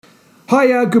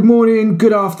Hiya, good morning,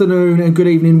 good afternoon and good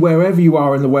evening wherever you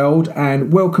are in the world,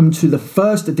 and welcome to the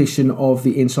first edition of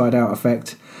the Inside Out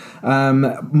Effect.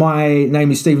 My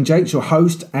name is Stephen Jakes, your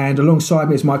host, and alongside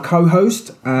me is my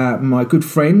co-host, my good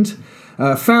friend,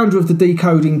 founder of the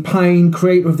Decoding Pain,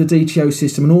 creator of the DTO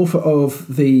system and author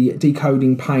of the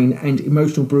Decoding Pain and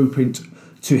Emotional Blueprint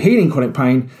to Healing Chronic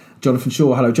Pain, Jonathan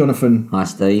Shaw. Hello, Jonathan. Hi,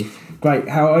 Steve. Great,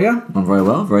 how are you? I'm very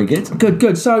well, very good.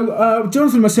 Good. So,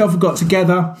 Jonathan and myself have got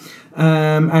together,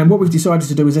 and what we've decided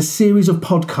to do is a series of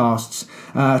podcasts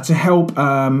to help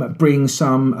bring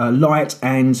some light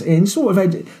and sort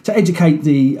of to educate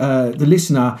the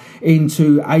listener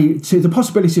into the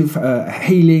possibility of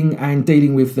healing and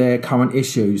dealing with their current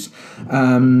issues.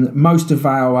 Most of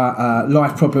our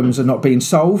life problems are not being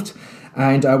solved,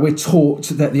 and we're taught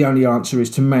that the only answer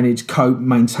is to manage, cope,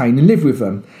 maintain, and live with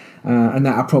them. And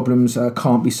that our problems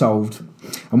can't be solved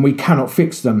and we cannot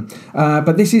fix them.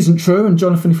 But this isn't true, and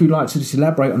Jonathan, if you'd like to just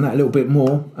elaborate on that a little bit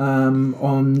more, on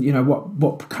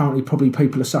what currently probably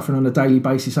people are suffering on a daily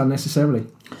basis unnecessarily.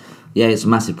 Yeah, it's a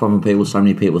massive problem. So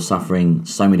many people suffering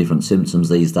so many different symptoms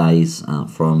these days,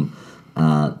 from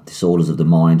disorders of the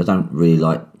mind. I don't really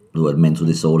like the word mental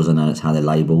disorders, I know that's how they're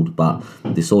labelled, but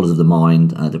disorders of the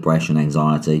mind, depression,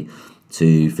 anxiety,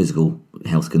 to physical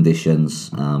health conditions,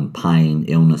 pain,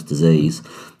 illness, disease,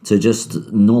 to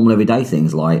just normal everyday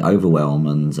things like overwhelm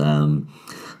and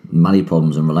money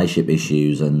problems and relationship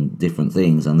issues and different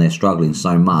things, and they're struggling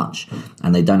so much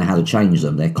and they don't know how to change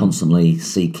them. They're constantly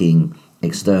seeking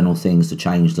external things to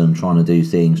change them, trying to do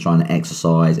things, trying to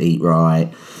exercise, eat right,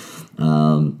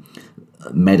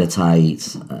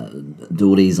 meditate, do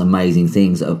all these amazing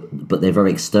things, but they're very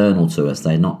external to us.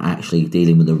 They're not actually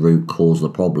dealing with the root cause of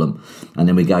the problem. And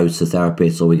then we go to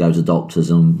therapists or we go to doctors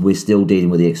and we're still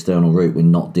dealing with the external root. We're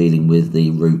not dealing with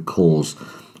the root cause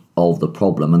of the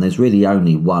problem. And there's really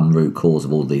only one root cause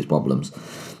of all these problems.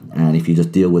 And if you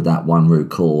just deal with that one root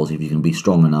cause, if you can be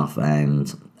strong enough and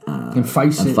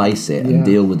face it and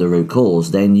deal with the root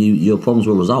cause, then your problems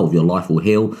will resolve. Your life will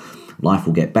heal. Life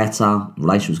will get better,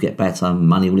 relationships get better,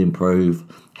 money will improve,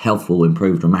 health will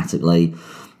improve dramatically,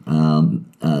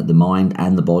 the mind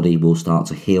and the body will start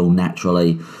to heal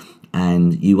naturally,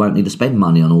 and you won't need to spend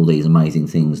money on all these amazing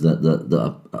things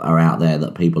that are out there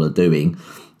that people are doing.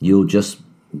 You'll just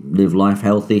live life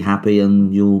healthy, happy,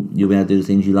 and you'll be able to do the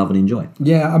things you love and enjoy.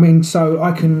 Yeah, I mean, so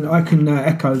I can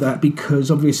echo that, because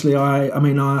obviously I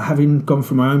having gone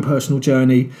through my own personal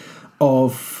journey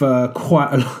of quite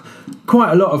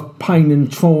a lot of pain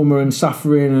and trauma and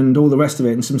suffering and all the rest of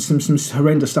it, and some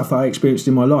horrendous stuff that I experienced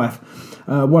in my life.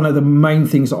 One of the main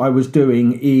things that I was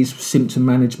doing is symptom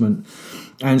management.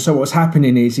 And so what was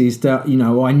happening is that,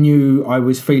 I knew I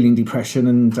was feeling depression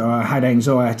and I had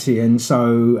anxiety and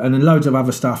then loads of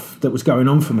other stuff that was going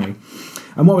on for me.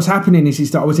 And what was happening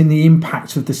is that I was in the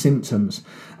impact of the symptoms,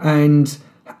 and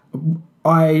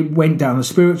I went down the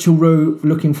spiritual route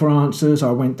looking for answers.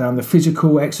 I went down the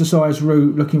physical exercise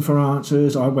route looking for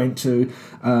answers. I went to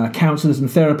counsellors and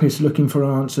therapists looking for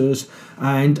answers.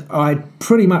 And I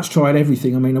pretty much tried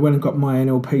everything. I mean, I went and got my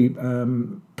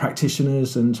NLP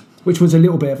practitioners, which was a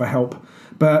little bit of a help.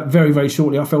 But very, very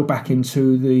shortly, I fell back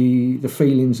into the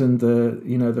feelings and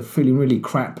the feeling really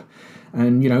crap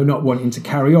and, not wanting to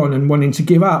carry on and wanting to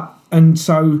give up. And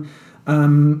so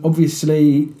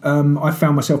obviously, I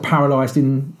found myself paralysed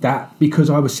in that because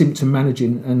I was symptom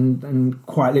managing and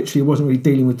quite literally wasn't really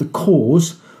dealing with the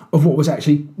cause of what was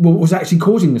actually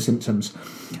causing the symptoms.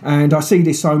 And I see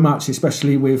this so much,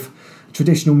 especially with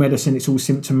traditional medicine. It's all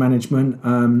symptom management,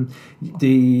 all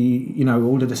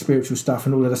of the spiritual stuff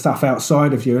and all of the stuff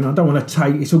outside of you. And I don't want to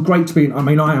it's all great to be. I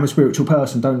mean, I am a spiritual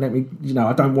person. Don't let me.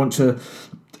 I don't want to,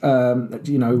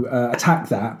 attack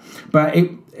that, but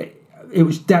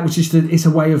it's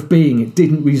a way of being. It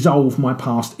didn't resolve my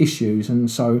past issues, and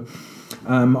so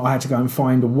I had to go and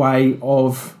find a way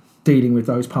of dealing with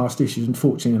those past issues. And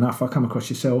fortunately enough, I come across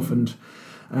yourself, and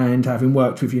having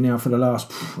worked with you now for the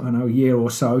last year or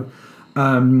so,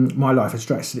 my life has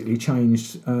drastically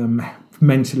changed,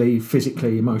 mentally,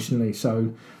 physically, emotionally.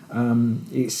 So and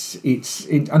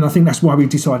I think that's why we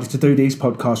decided to do these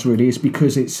podcasts. Really, is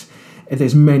because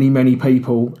there's many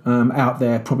people out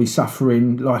there probably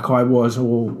suffering like I was,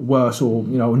 or worse, or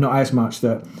not as much,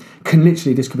 that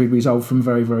this could be resolved from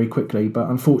very, very quickly. But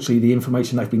unfortunately, the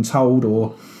information they've been told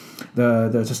or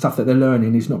the stuff that they're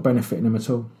learning is not benefiting them at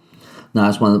all. No,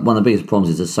 that's one of the biggest problems.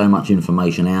 Is there's so much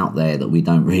information out there that we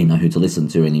don't really know who to listen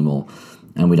to anymore,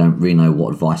 and we don't really know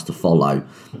what advice to follow.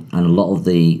 And a lot of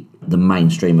the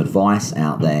mainstream advice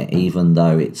out there, even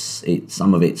though it's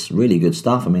some of it's really good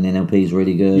stuff. I mean, NLP is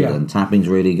really good, and tapping's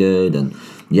really good, and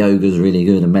yoga's really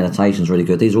good, and meditation's really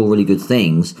good. These are all really good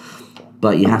things,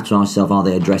 But you have to ask yourself, are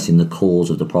they addressing the cause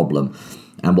of the problem?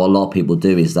 And what a lot of people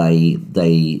do is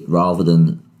they rather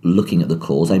than looking at the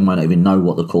cause, they might not even know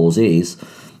what the cause is.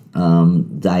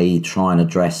 They try and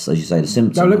address, as you say, the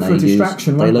symptom. They'll look for a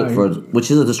distraction, they won't look they? for which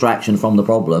is a distraction from the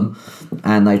problem,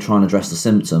 and they try and address the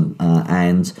symptom.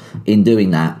 And in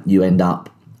doing that, you end up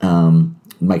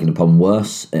making the problem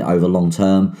worse over long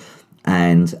term,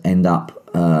 and end up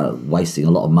wasting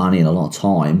a lot of money and a lot of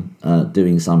time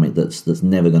doing something that's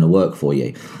never going to work for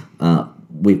you.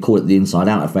 We call it the inside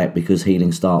out effect because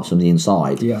healing starts from the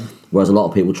inside. Yeah. Whereas a lot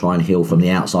of people try and heal from the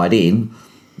outside in.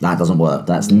 That doesn't work.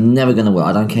 That's never going to work.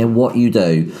 I don't care what you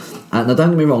do. And now, don't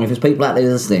get me wrong, if there's people out there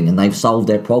listening and they've solved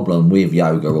their problem with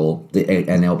yoga or the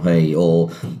NLP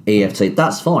or EFT,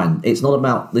 that's fine. This is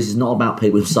not about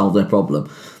people who've solved their problem.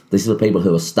 This is for people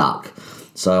who are stuck.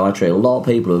 So I treat a lot of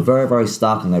people who are very, very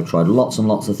stuck, and they've tried lots and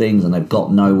lots of things and they've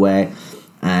got nowhere.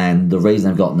 And the reason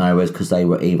they've got nowhere is because they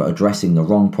were either addressing the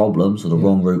wrong problems or the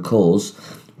wrong root cause,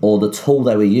 or the tool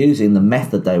they were using, the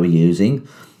method they were using,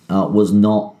 was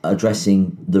not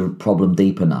addressing the problem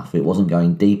deep enough. It wasn't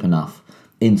going deep enough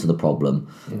into the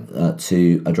problem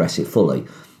to address it fully.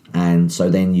 And so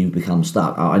then you become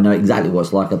stuck. I know exactly what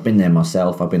it's like. I've been there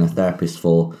myself. I've been a therapist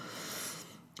for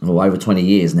over 20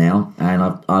 years now,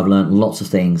 and I've learned lots of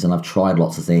things, and I've tried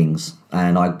lots of things.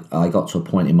 And I got to a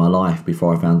point in my life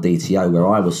before I found DTO where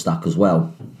I was stuck as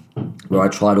well, where I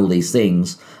tried all these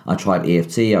things. I tried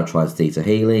EFT, I tried theta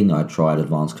healing, I tried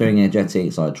advanced clearing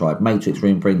energetics, I tried matrix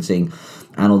reimprinting,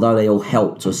 and although they all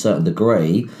helped to a certain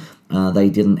degree, they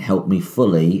didn't help me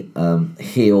fully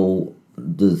heal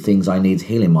the things I need to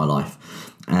heal in my life.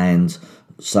 And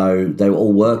so they were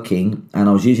all working, and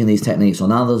I was using these techniques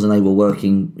on others, and they were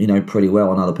working, pretty well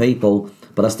on other people,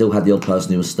 but I still had the odd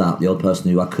person who was stuck, the odd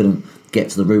person who I couldn't get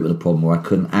to the root of the problem, or I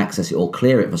couldn't access it or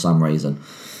clear it for some reason.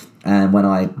 And when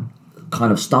I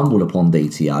kind of stumbled upon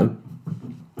DTO,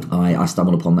 I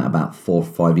stumbled upon that about 4 or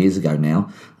 5 years ago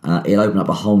now. It opened up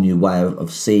a whole new way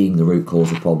of seeing the root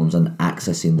cause of problems and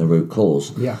accessing the root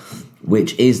cause,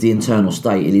 which is the internal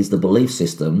state. It is the belief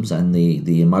systems and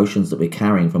the emotions that we're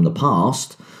carrying from the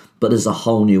past, but there's a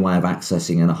whole new way of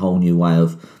accessing and a whole new way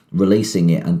of releasing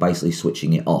it and basically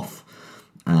switching it off.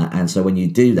 And so when you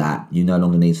do that, you no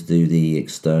longer need to do the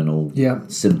external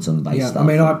symptom-based stuff.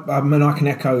 I mean, I can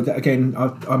echo that again.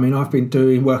 I've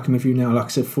been working with you now, like I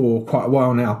said, for quite a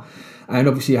while now, and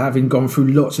obviously having gone through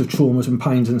lots of traumas and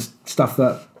pains and stuff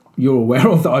that you're aware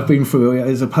of that I've been through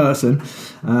as a person.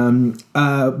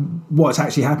 What's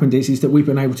actually happened is that we've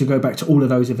been able to go back to all of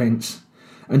those events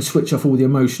and switch off all the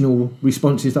emotional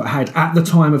responses that I had at the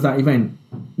time of that event,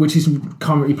 which is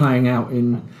currently playing out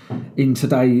in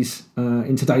today's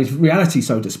reality,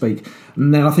 so to speak.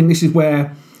 And then I think this is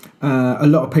where a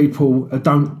lot of people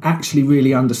don't actually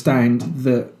really understand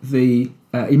the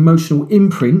emotional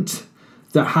imprint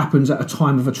that happens at a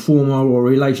time of a trauma or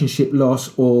a relationship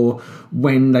loss, or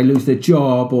when they lose their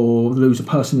job or lose a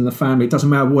person in the family. It doesn't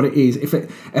matter what it is. If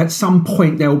at some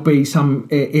point there'll be some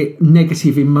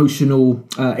negative emotional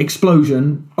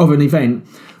explosion of an event,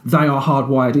 they are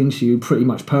hardwired into you pretty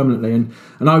much permanently. And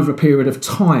over a period of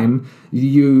time,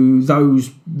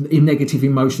 those negative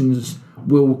emotions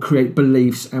will create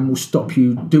beliefs and will stop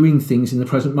you doing things in the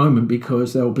present moment,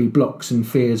 because there will be blocks and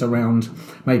fears around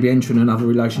maybe entering another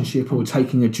relationship or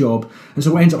taking a job. And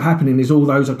so what ends up happening is all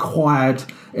those acquired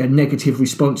negative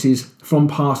responses from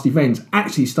past events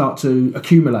actually start to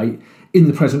accumulate in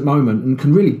the present moment and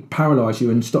can really paralyse you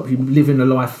and stop you living a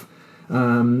life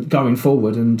going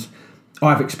forward. And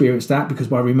I've experienced that because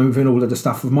by removing all of the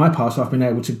stuff of my past, I've been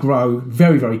able to grow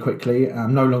very, very quickly.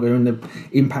 I'm no longer in the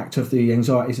impact of the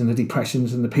anxieties and the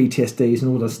depressions and the PTSDs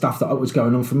and all the stuff that was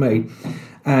going on for me.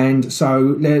 And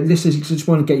so just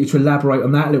want to get you to elaborate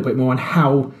on that a little bit more, on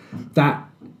how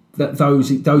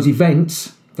those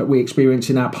events that we experience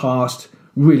in our past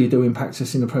really do impact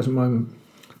us in the present moment.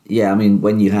 Yeah, I mean,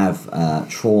 when you have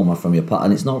trauma from your past,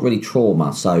 and it's not really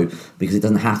trauma, so because it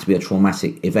doesn't have to be a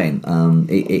traumatic event,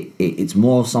 it's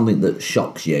more something that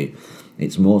shocks you.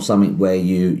 It's more something where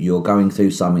you're going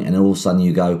through something, and all of a sudden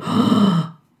you go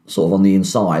sort of on the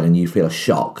inside, and you feel a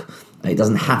shock. It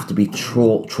doesn't have to be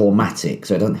traumatic,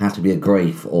 so it doesn't have to be a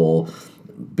grief or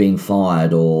being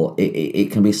fired, or it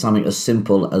can be something as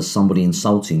simple as somebody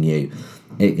insulting you.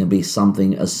 It can be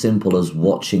something as simple as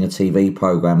watching a TV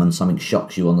program and something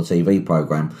shocks you on the TV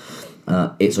program.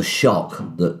 It's a shock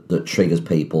that triggers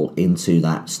people into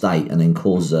that state and then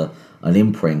causes an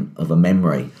imprint of a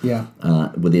memory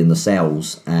within the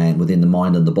cells and within the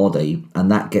mind and the body,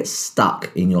 and that gets stuck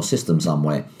in your system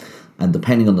somewhere. And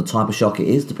depending on the type of shock it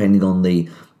is, depending on the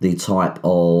type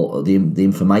or the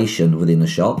information within the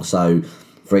shock. So,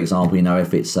 For example,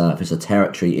 if it's a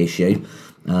territory issue,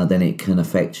 then it can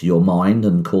affect your mind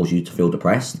and cause you to feel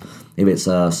depressed. If it's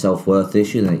a self-worth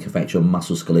issue, then it can affect your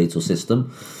musculoskeletal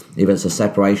system. If it's a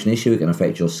separation issue, it can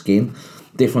affect your skin.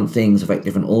 Different things affect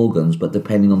different organs, but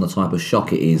depending on the type of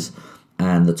shock it is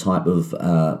and the type of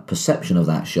perception of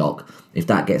that shock, if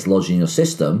that gets lodged in your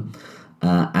system,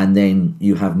 and then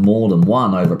you have more than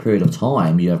one over a period of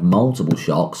time, you have multiple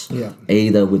shocks,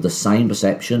 either with the same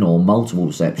perception or multiple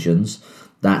perceptions,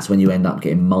 that's when you end up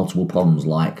getting multiple problems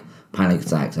like panic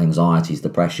attacks, anxieties,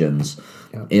 depressions,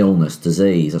 illness,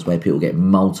 disease. That's where people get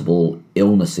multiple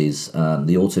illnesses.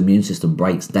 The autoimmune system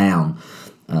breaks down,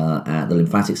 the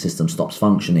lymphatic system stops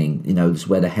functioning. This is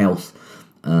where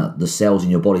the cells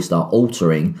in your body start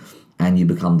altering and you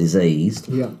become diseased,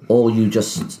 or you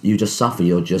just suffer.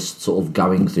 You're just sort of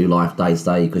going through life day to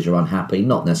day because you're unhappy,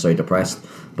 not necessarily depressed,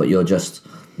 but you're just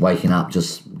waking up,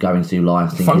 just going through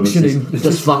life, thinking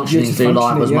functioning through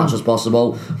life as much as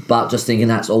possible, but just thinking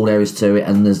that's all there is to it,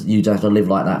 and you don't have to live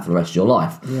like that for the rest of your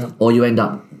life. Or you end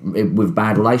up with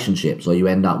bad relationships, or you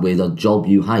end up with a job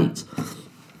you hate,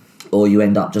 or you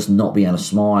end up just not being able to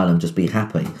smile and just be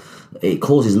happy. It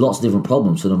causes lots of different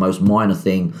problems, from the most minor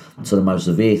thing to the most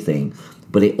severe thing,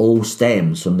 but it all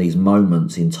stems from these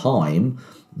moments in time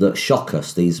that shock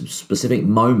us, these specific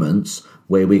moments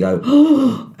where we go,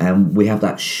 and we have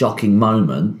that shocking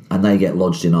moment, and they get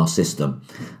lodged in our system.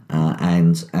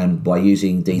 And by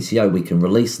using DTO, we can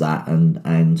release that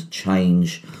and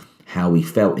change how we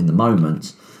felt in the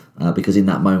moment, because in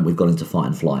that moment we've gone into fight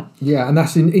and flight. Yeah, and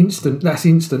that's instant.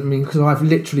 I mean, because I've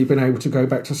literally been able to go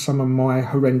back to some of my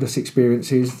horrendous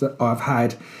experiences that I've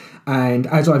had. And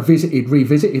as I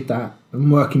revisited that,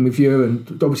 and working with you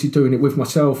and obviously doing it with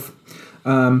myself,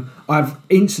 I've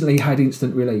instantly had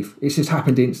instant relief. It's just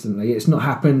happened instantly. It's not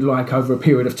happened like over a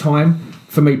period of time.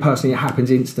 For me personally, it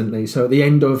happens instantly. So at the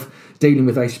end of dealing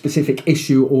with a specific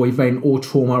issue or event or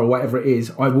trauma or whatever it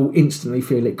is, I will instantly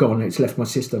feel it gone. It's left my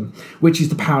system, which is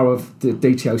the power of the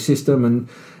DTO system. And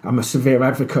I'm a severe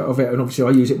advocate of it. And obviously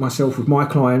I use it myself with my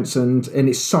clients, and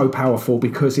it's so powerful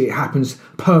because it happens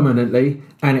permanently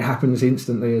and it happens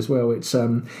instantly as well. It's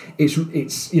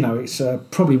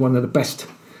probably one of the best,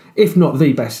 if not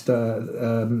the best,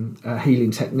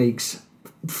 healing techniques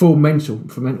for mental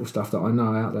stuff that I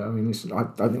know out there. I mean, I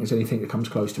don't think there's anything that comes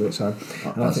close to it. So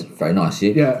that's very nice of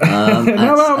you. Yeah.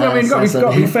 We've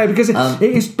got to be fair, because it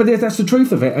is. But that's the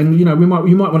truth of it. And you might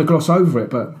want to gloss over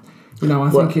it, but I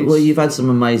think it's... Well, you've had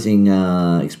some amazing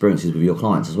experiences with your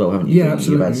clients as well, haven't you? Yeah,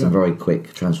 absolutely. You've had some very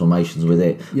quick transformations with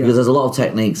it, because there's a lot of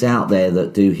techniques out there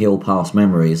that do heal past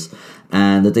memories.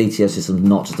 And the DTO system is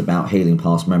not just about healing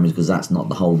past memories, because that's not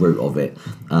the whole root of it.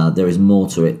 There is more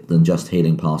to it than just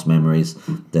healing past memories.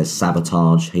 There's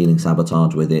healing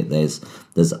sabotage with it. There's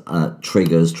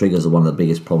triggers. Triggers are one of the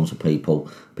biggest problems for people,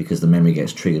 because the memory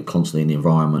gets triggered constantly in the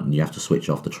environment and you have to switch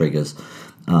off the triggers.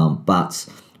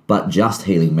 But just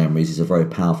healing memories is a very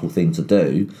powerful thing to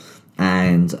do.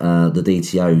 And the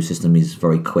DTO system is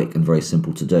very quick and very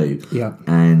simple to do. Yeah.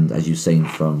 And as you've seen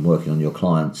from working on your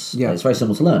clients, it's very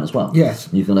simple to learn as well. Yes.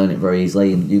 You can learn it very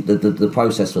easily. And the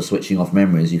process for switching off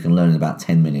memories, you can learn in about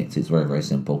 10 minutes. It's very, very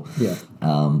simple. Yeah.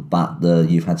 But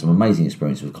you've had some amazing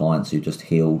experience with clients who just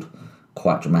healed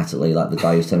quite dramatically, like the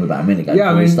guy you was telling me about a minute ago.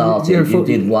 Yeah, we started. You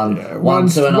did one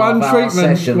 2.5 hour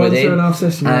session with him,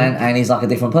 and he's like a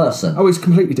different person. Oh, he's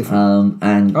completely different.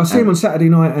 And I see him on Saturday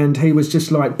night, and he was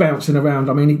just like bouncing around.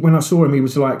 I mean, when I saw him, he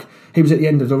was at the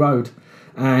end of the road,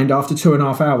 and after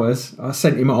 2.5 hours, I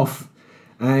sent him off,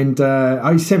 and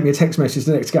he sent me a text message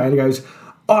the next day, and he goes,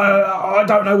 I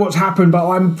don't know what's happened, but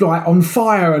I'm like on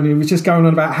fire. And he was just going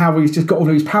on about how he's just got all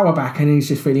of his power back and he's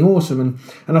just feeling awesome.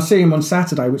 And I see him on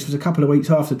Saturday, which was a couple of weeks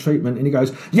after treatment, and he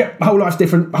goes, whole life's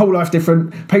different.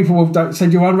 People don't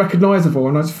said you're unrecognisable.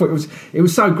 And I just thought it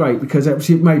was so great, because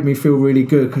it made me feel really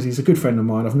good, because he's a good friend of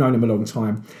mine. I've known him a long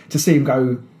time. To see him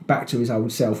go back to his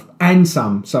old self and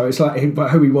some. So it's like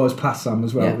who he was plus some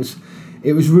as well. Yeah.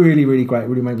 It was really, really great. It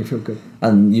really made me feel good.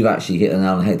 And you've actually hit the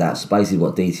nail on the head. That's basically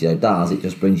what DTO does. It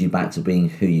just brings you back to being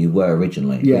who you were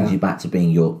originally. It brings you back to being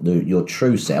your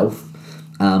true self,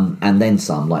 and then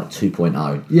some, like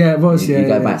 2.0. Yeah, it was. You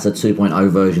go back to the 2.0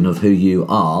 version of who you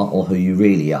are, or who you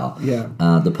really are. Yeah.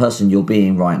 The person you're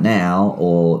being right now,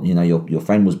 or your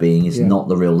friend was being, is not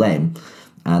the real them.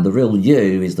 And the real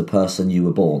you is the person you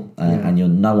were born.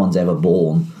 And no one's ever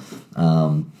born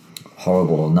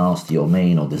horrible or nasty or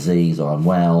mean or diseased or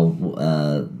unwell.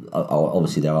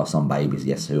 Obviously there are some babies,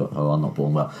 yes, who are not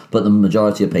born well, but the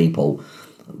majority of people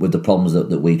with the problems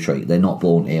that we treat. They're not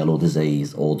born ill or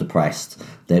diseased or depressed.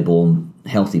 They're born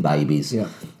healthy babies. Yeah.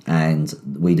 And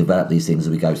we develop these things as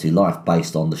we go through life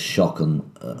based on the shock and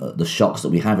the shocks that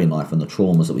we have in life and the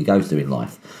traumas that we go through in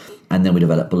life. And then we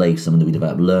develop beliefs, and then we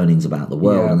develop learnings about the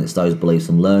world. Yeah. And it's those beliefs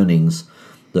and learnings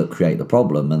that create the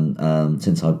problem. And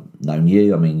since I've known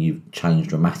you, I mean, you've changed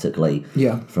dramatically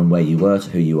from where you were to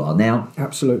who you are now.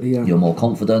 Absolutely, yeah. You're more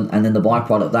confident. And then the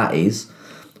byproduct of that is,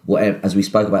 whatever, as we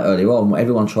spoke about earlier on, what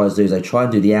everyone tries to do is they try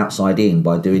and do the outside in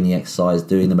by doing the exercise,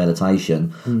 doing the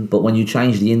meditation. But when you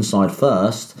change the inside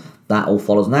first, that all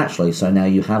follows naturally. So now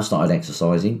you have started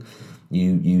exercising.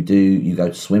 You go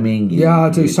to swimming. I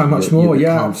do so much more. You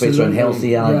Yeah, become fitter and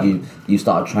healthier. Yeah. You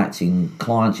start attracting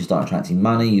clients. You start attracting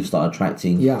money. You start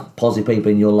attracting positive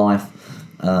people in your life.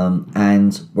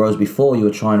 And whereas before you were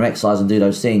trying to exercise and do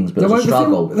those things, but it was a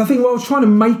struggle. The thing, I was trying to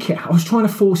make it. I was trying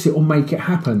to force it or make it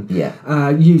happen. Yeah.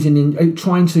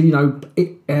 Trying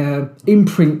to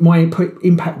imprint my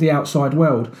impact the outside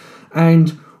world.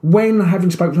 And when I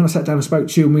sat down and spoke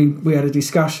to you, and we had a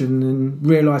discussion and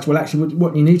realised, well, actually,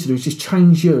 what you need to do is just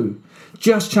change you.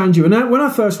 Just change you. And when I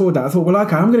first thought that, I thought, well,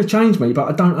 okay, I'm going to change me, but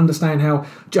I don't understand how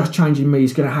just changing me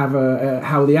is going to have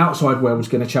how the outside world is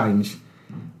going to change.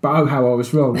 But oh, how I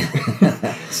was wrong.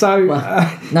 So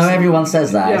no, everyone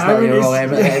says that. It's not you're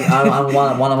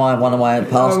wrong. One of my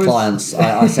past clients.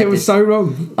 I said it was so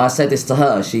wrong. I said this to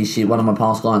her. She one of my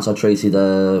past clients I treated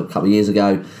a couple of years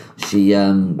ago. She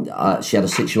had a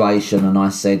situation, and I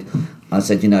said,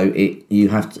 you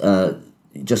have to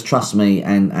just trust me,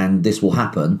 and this will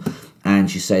happen. And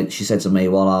she said to me,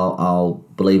 well, I'll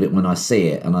believe it when I see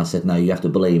it. And I said, no, you have to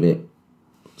believe it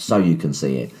so you can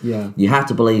see it. Yeah. You have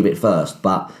to believe it first,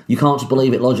 but you can't just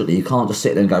believe it logically. You can't just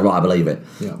sit there and go, right, I believe it.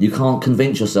 Yeah. You can't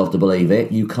convince yourself to believe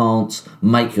it. You can't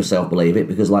make yourself believe it,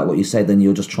 because like what you said, then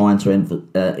you're just trying to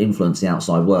influence the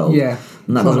outside world. Yeah.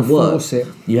 And that doesn't work.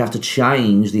 You have to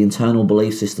change the internal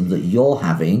belief system that you're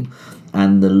having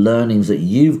and the learnings that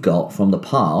you've got from the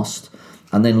past,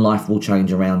 and then life will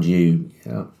change around you.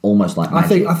 Yeah. Almost like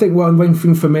magic. I think one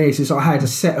thing for me is I had a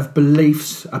set of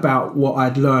beliefs about what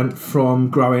I'd learned from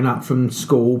growing up, from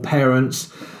school,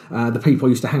 parents, the people I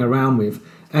used to hang around with,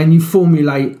 and you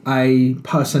formulate a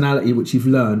personality which you've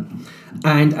learned.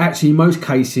 And actually, in most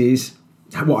cases,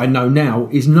 what I know now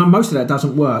is most of that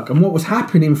doesn't work. And what was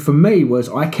happening for me was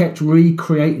I kept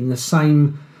recreating the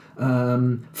same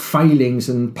failings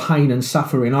and pain and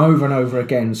suffering over and over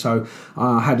again. So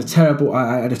I had a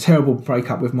terrible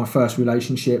breakup with my first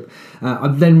relationship. I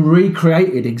then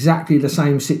recreated exactly the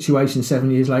same situation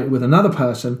 7 years later with another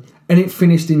person, and it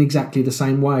finished in exactly the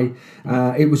same way.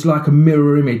 It was like a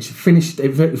mirror image.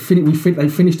 They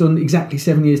finished on exactly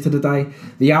 7 years to the day.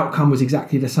 The outcome was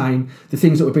exactly the same. The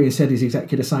things that were being said is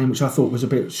exactly the same, which I thought was a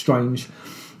bit strange.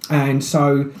 And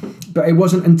so, but it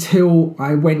wasn't until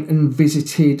I went and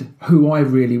visited who I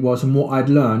really was and what I'd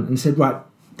learned, and said, right,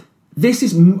 this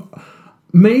is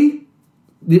me.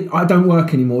 I don't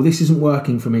work anymore. This isn't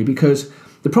working for me, because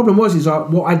the problem was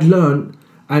what I'd learned,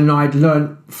 and I'd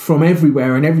learned from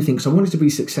everywhere and everything. So I wanted to be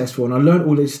successful, and I learned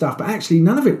all this stuff, but actually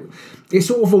none of it. It's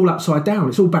sort of all upside down.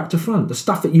 It's all back to front. The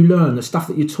stuff that you learn, the stuff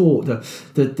that you taught, all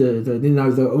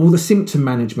the symptom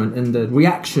management and the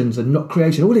reactions and not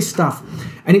creation, all this stuff,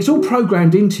 and it's all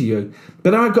programmed into you.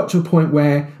 But I got to a point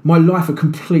where my life had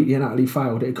completely and utterly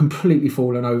failed. It had completely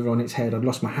fallen over on its head. I'd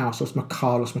lost my house, lost my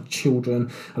car, lost my children.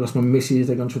 I lost my missus.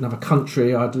 They'd gone to another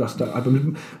country. I'd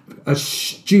a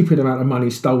stupid amount of money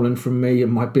stolen from me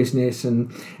and my business,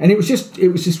 and it was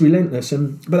just relentless.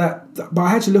 But I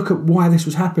had to look at why this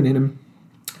was happening. And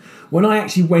when I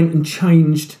actually went and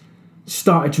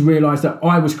started to realise that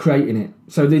I was creating it.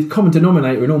 So the common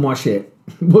denominator in all my shit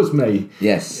was me.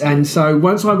 Yes. And so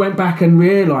once I went back and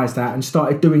realised that and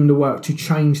started doing the work to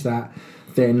change that,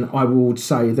 then I would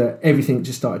say that everything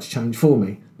just started to change for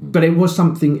me. But I went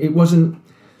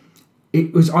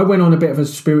on a bit of a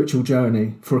spiritual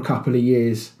journey for a couple of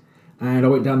years, and I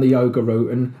went down the yoga route,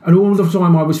 and all the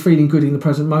time I was feeling good in the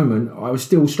present moment, I was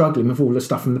still struggling with all the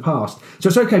stuff from the past. So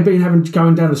it's okay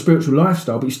going down the spiritual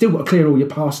lifestyle, but you still got to clear all your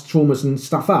past traumas and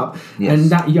stuff up. Yes. And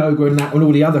that yoga and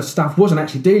all the other stuff wasn't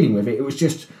actually dealing with it. It was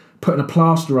just putting a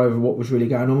plaster over what was really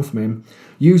going on for me. And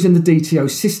using the DTO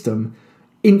system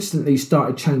instantly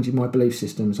started changing my belief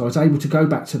systems. I was able to go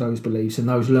back to those beliefs and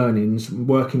those learnings,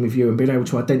 working with you and being able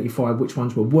to identify which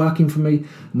ones were working for me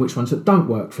and which ones that don't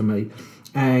work for me.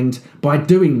 And by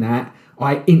doing that,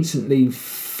 I instantly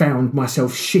found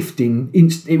myself shifting.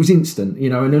 It was instant,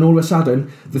 and then all of a sudden,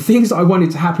 the things that I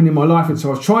wanted to happen in my life, and so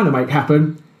I was trying to make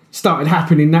happen, started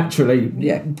happening naturally,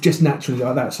 Yeah. just naturally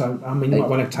like that. So I mean, you might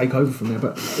want to take over from there,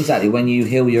 but Exactly. When you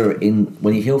heal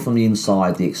from the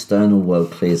inside, the external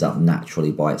world clears up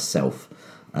naturally by itself.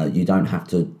 You don't have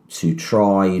to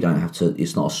try. You don't have to.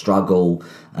 It's not a struggle.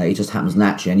 It just happens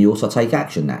naturally, and you also take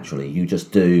action naturally. You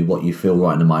just do what you feel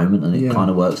right in the moment, and it kind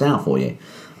of works out for you.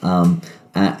 And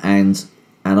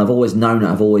I've always known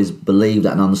that. I've always believed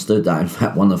that and understood that. In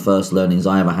fact, one of the first learnings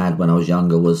I ever had when I was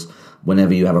younger was,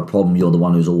 whenever you have a problem, you're the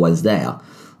one who's always there.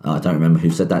 I don't remember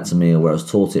who said that to me or where I was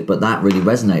taught it, but that really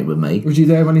resonated with me. Was you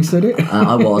there when he said it?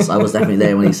 I was definitely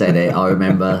there when he said it. I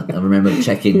remember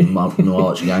checking my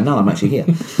watch and going, no, I'm actually here.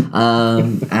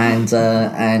 And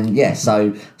yeah, so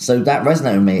that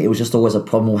resonated with me. It was just always a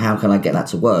problem. Well, how can I get that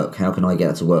to work? How can I get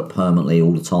that to work permanently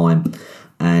all the time?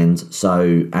 And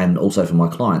also for my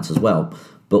clients as well.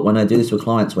 But when I do this with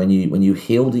clients, when you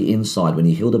heal the inside, when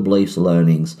you heal the beliefs, the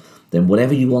learnings, then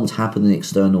whatever you want to happen in the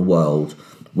external world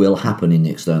will happen in the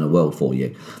external world for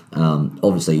you.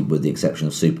 Obviously, with the exception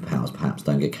of superpowers, perhaps.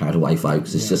 Don't get carried away,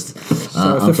 folks. It's just...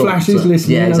 So if the Flash is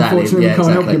listening, unfortunately, we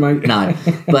can't help you, mate. No,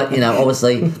 but,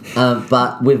 obviously,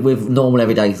 but with normal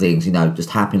everyday things, just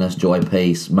happiness, joy,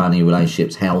 peace, money,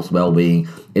 relationships, health, well-being,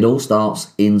 it all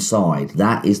starts inside.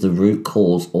 That is the root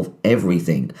cause of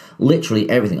everything. Literally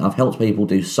everything. I've helped people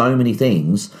do so many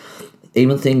things,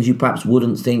 even things you perhaps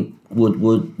wouldn't think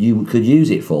you could use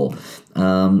it for.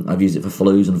 I've used it for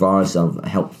flus and viruses. I've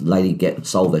helped a lady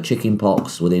solve their chicken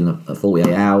pox within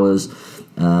 48 hours.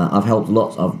 I've helped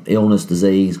lots of illness,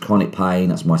 disease, chronic pain.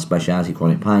 That's my speciality,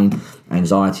 chronic pain,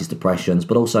 anxieties, depressions,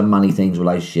 but also money things,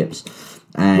 relationships.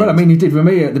 Well, I mean, you did with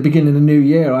me at the beginning of the new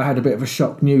year. I had a bit of a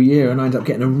shock new year, and I ended up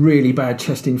getting a really bad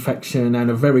chest infection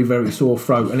and a very, very sore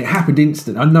throat. And it happened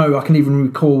instant. I know I can even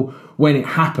recall when it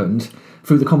happened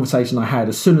through the conversation I had.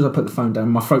 As soon as I put the phone down,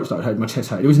 my throat started hurting, my chest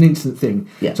hurt. It was an instant thing.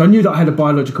 Yeah. So I knew that I had a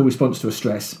biological response to a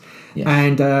stress. Yes.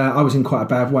 And I was in quite a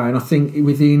bad way. And I think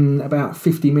within about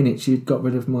 50 minutes, you'd got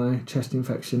rid of my chest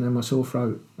infection and my sore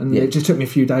throat. And it just took me a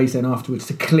few days then afterwards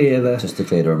to clear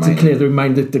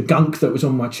the gunk that was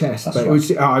on my chest. That's but right. It was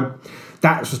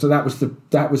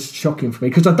that was shocking for me,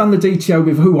 because I'd done the DTO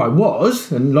with who I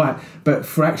was, and but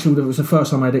for actual, it was the first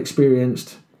time I'd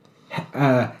experienced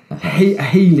a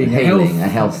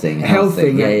health thing.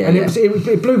 And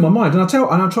it blew my mind. And I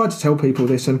tried to tell people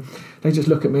this, and they just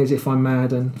look at me as if I'm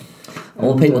mad. And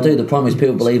people do. The problem is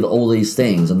people believe all these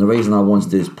things, and the reason I wanted to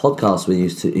do this podcast with you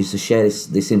is to share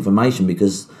this information,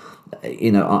 because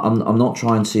I'm not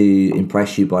trying to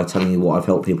impress you by telling you what I've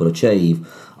helped people achieve.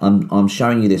 I'm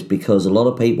showing you this because a lot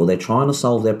of people, they're trying to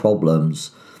solve their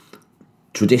problems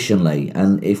traditionally,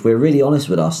 and if we're really honest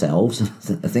with ourselves,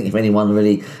 I think if anyone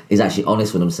really is actually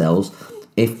honest with themselves,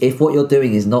 if what you're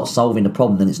doing is not solving the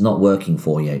problem, then it's not working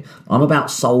for you. I'm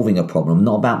about solving a problem,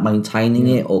 not about maintaining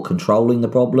it or controlling the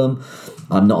problem.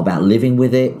 I'm not about living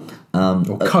with it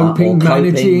or coping,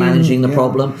 managing the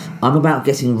problem. I'm about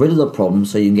getting rid of the problem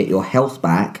so you can get your health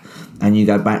back and you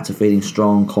go back to feeling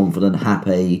strong, confident,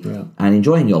 happy, and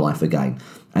enjoying your life again.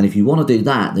 And if you want to do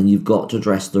that, then you've got to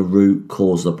address the root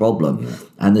cause of the problem. Yeah.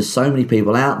 And there's so many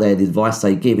people out there, the advice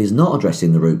they give is not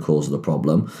addressing the root cause of the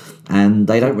problem. And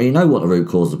they don't really know what the root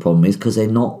cause of the problem is because they're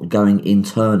not going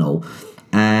internal.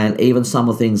 And even some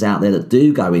of the things out there that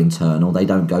do go internal, they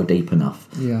don't go deep enough.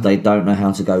 Yeah. They don't know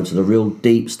how to go to the real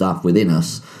deep stuff within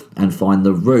us and find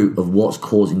the root of what's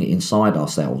causing it inside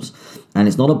ourselves. And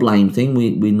it's not a blame thing.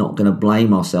 We're not going to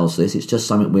blame ourselves for this. It's just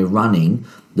something we're running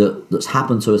that's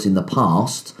happened to us in the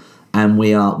past, and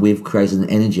we've created an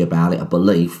energy about it, a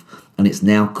belief, and it's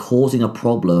now causing a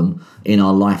problem in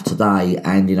our life today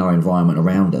and in our environment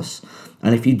around us.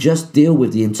 And if you just deal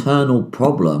with the internal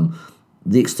problem,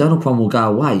 the external problem will go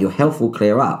away. Your health will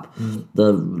clear up.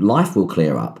 The life will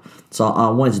clear up. So I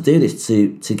wanted to do this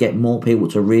to get more people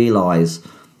to realise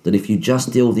that if you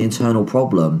just deal with the internal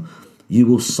problem, you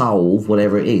will solve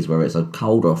whatever it is, whether it's a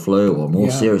cold or a flu or a more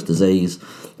serious disease.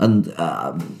 And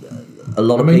a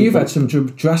lot of people... you've had some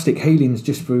drastic healings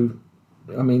just through...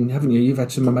 haven't you? You've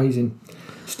had some amazing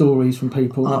stories from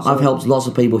people. I've helped lots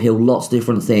of people heal lots of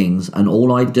different things, and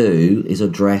all I do is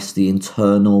address the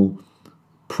internal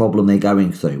problem they're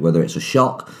going through, whether it's a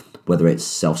shock, whether it's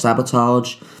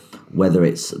self-sabotage, whether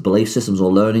it's belief systems or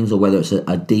learnings, or whether it's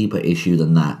a deeper issue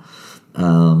than that,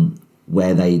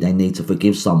 where they need to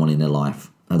forgive someone in their life,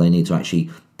 and they need to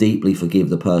actually deeply forgive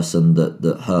the person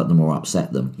that hurt them or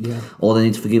upset them, or they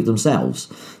need to forgive themselves,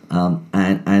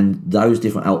 and those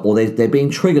different, or they're being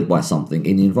triggered by something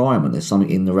in the environment. There's something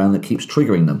in the around that keeps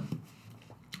triggering them.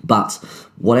 But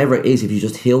whatever it is, if you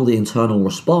just heal the internal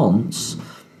response,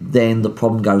 then the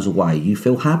problem goes away. You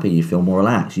feel happy, you feel more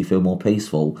relaxed, you feel more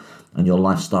peaceful, and your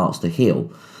life starts to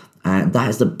heal. And that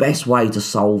is the best way to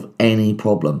solve any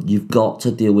problem. You've got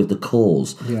to deal with the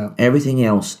cause. Yeah. Everything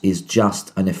else is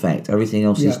just an effect. Everything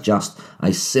else is just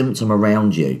a symptom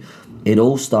around you. It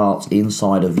all starts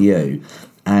inside of you.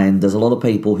 And there's a lot of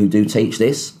people who do teach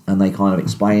this and they kind of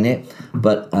explain it,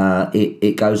 but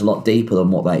it goes a lot deeper than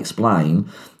what they explain.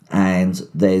 And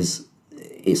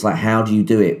it's like, how do you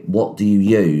do it? What do you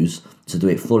use to do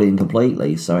it fully and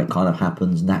completely so it kind of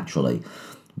happens naturally?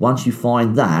 Once you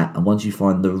find that, and once you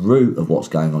find the root of what's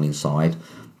going on inside,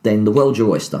 then the world's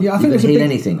your oyster. Yeah, I you think can heal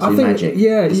anything through magic.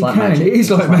 Yeah, it's you like can. Magic. It is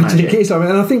like magic. It is like,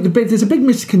 and I think there's a big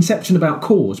misconception about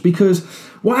cause, because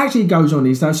what actually goes on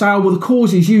is they'll say, "Oh, well, the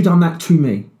cause is you done that to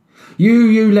me.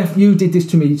 You did this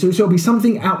to me." So it'll be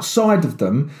something outside of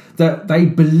them that they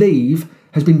believe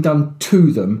has been done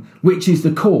to them, which is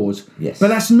the cause. Yes. But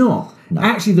that's not. No.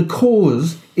 Actually, the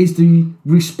cause is the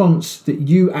response that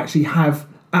you actually have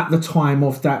at the time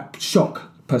of that shock,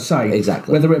 per se.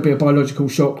 Exactly. Whether it be a biological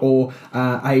shock or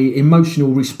a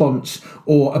emotional response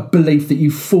or a belief that you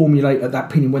formulate at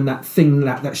that opinion when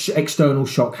that external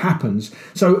shock happens.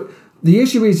 So the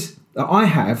issue is that I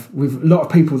have with a lot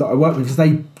of people that I work with is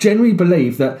they generally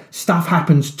believe that stuff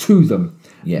happens to them.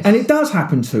 Yes. And it does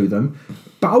happen to them.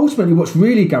 But ultimately what's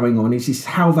really going on is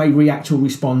how they react or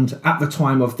respond at the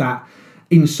time of that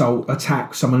insult,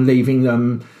 attack, someone leaving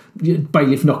them,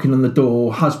 bailiff knocking on the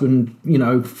door, husband,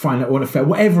 find out what affair,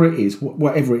 whatever it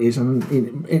is,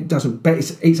 and it doesn't. But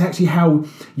it's actually how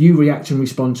you react and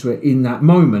respond to it in that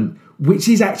moment, which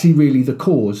is actually really the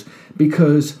cause,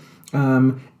 because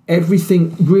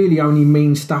everything really only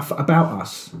means stuff about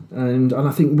us. And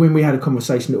I think when we had a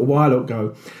conversation a little while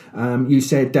ago, you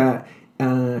said that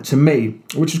to me,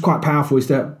 which is quite powerful, is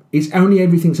that it's only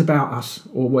everything's about us,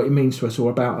 or what it means to us, or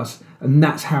about us, and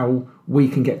that's how we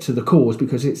can get to the cause,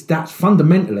 because that's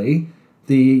fundamentally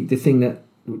the thing that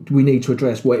we need to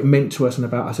address, what it meant to us and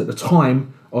about us at the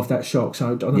time of that shock.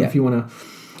 So I don't know if you want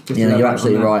to. You're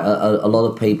absolutely right. A lot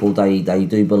of people they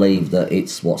do believe that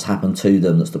it's what's happened to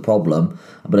them that's the problem,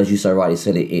 but as you so rightly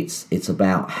said, it's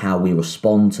about how we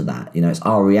respond to that. It's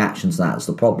our reaction to that that's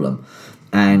the problem.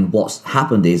 And what's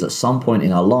happened is at some point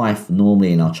in our life,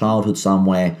 normally in our childhood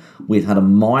somewhere, we've had a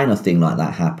minor thing like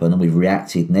that happen and we've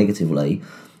reacted negatively.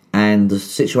 And the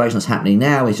situation that's happening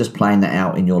now is just playing that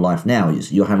out in your life now.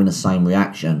 You're having the same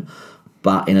reaction,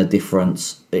 but in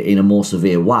a more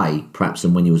severe way, perhaps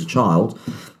than when you was a child.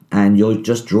 And you're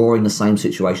just drawing the same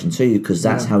situation to you because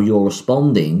that's how you're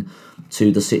responding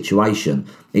to the situation.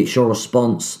 It's your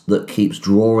response that keeps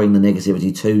drawing the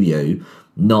negativity to you,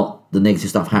 not the negative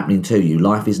stuff happening to you.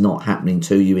 Life is not happening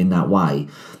to you in that way.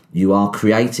 You are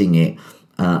creating it,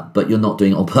 but you're not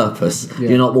doing it on purpose. Yeah.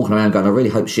 You're not walking around going, "I really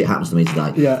hope shit happens to me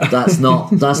today." Yeah. That's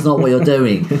not what you're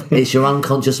doing. It's your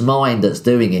unconscious mind that's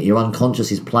doing it. Your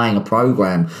unconscious is playing a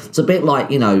program. It's a bit like,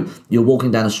 you're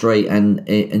walking down the street and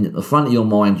in the front of your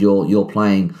mind you're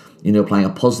playing a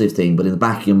positive thing, but in the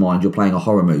back of your mind you're playing a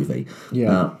horror movie.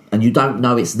 Yeah. And you don't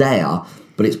know it's there,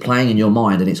 but it's playing in your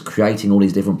mind and it's creating all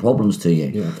these different problems to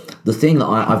you. Yeah. The thing that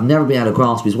I've never been able to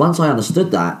grasp is once I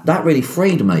understood that really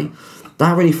freed me.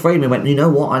 That really freed me. I went, you know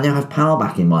what? I now have power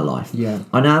back in my life. Yeah.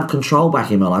 I now have control back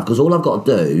in my life because all I've got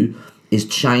to do is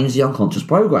change the unconscious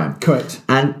program. Correct.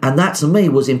 And that to me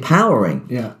was empowering.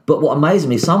 Yeah. But what amazes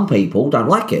me, some people don't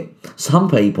like it. Some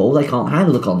people, they can't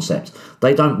handle the concept.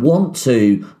 They don't want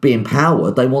to be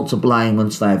empowered. They want to blame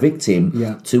and stay a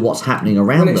victim to what's happening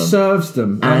around them. Well, it serves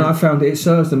them, and I found it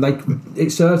serves them.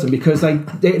 It serves them because they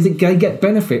get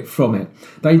benefit from it.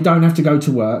 They don't have to go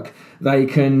to work. They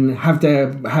can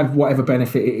have whatever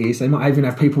benefit it is. They might even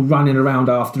have people running around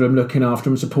after them, looking after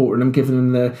them, supporting them,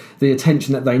 giving them the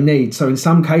attention that they need. So in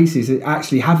some cases, it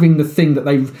actually having the thing that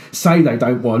they say they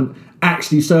don't want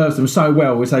actually serves them so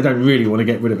well, which they don't really want to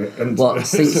get rid of it. And they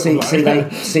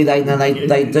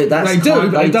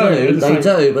do. They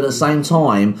do. But at the same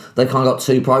time, they kind of got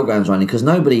two programs running because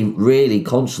nobody really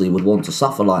consciously would want to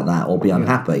suffer like that or be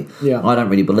unhappy. Yeah. I don't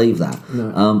really believe that.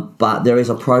 No. But there is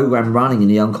a program running in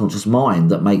the unconscious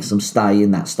mind that makes them stay in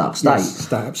that stuck state.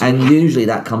 Yes, and usually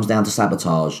that comes down to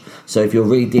sabotage. So if you're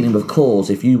really dealing with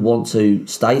cause, if you want to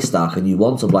stay stuck and you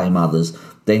want to blame others,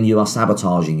 then you are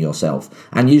sabotaging yourself.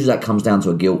 And usually that comes down to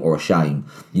a guilt or a shame.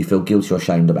 You feel guilty or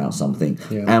ashamed about something.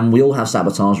 Yeah. And we all have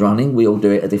sabotage running. We all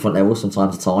do it at different levels from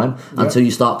time to time until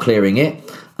you start clearing it.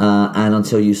 And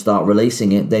until you start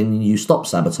releasing it, then you stop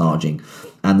sabotaging.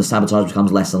 And the sabotage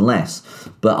becomes less and less.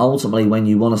 But ultimately, when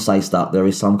you want to stay stuck, there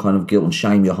is some kind of guilt and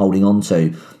shame you're holding on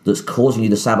to that's causing you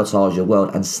to sabotage your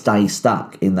world and stay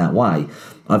stuck in that way.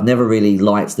 I've never really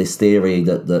liked this theory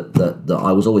that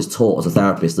I was always taught as a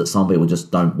therapist that some people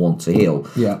just don't want to heal.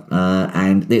 Yeah.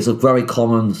 And it's a very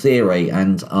common theory,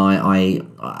 and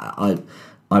I've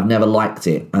never liked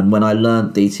it. And when I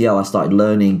learned DTO, I started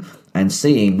learning and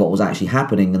seeing what was actually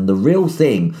happening. And the real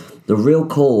thing, the real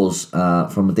cause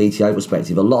from a DTO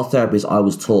perspective, a lot of therapists I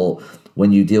was taught,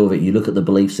 when you deal with it, you look at the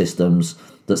belief systems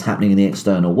that's happening in the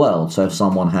external world. So if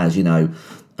someone has,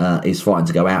 is frightened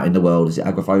to go out in the world, is it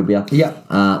agoraphobia?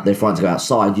 Yeah. They're frightened to go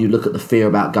outside. You look at the fear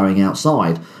about going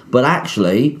outside. But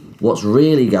actually, what's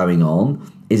really going on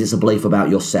is it's a belief about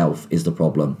yourself is the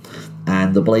problem.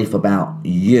 And the belief about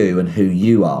you and who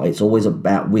you are. It's always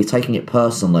about, we're taking it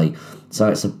personally. So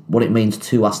it's what it means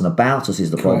to us and about us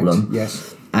is the problem.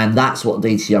 Yes. And that's what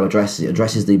DTO addresses. It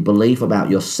addresses the belief about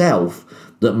yourself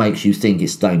that makes you think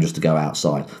it's dangerous to go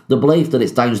outside. The belief that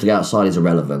it's dangerous to go outside is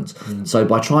irrelevant. So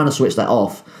by trying to switch that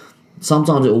off,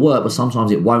 sometimes it will work, but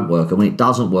sometimes it won't work. And when it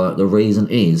doesn't work, the reason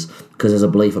is because there's a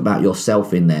belief about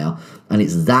yourself in there, and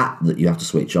it's that you have to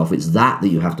switch off. It's that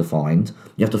you have to find.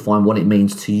 You have to find what it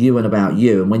means to you and about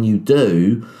you. And when you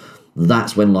do,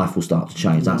 that's when life will start to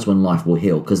change. That's when life will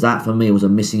heal. Because that, for me, was a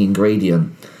missing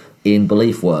ingredient in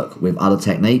belief work with other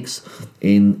techniques,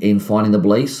 in finding the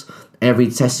beliefs.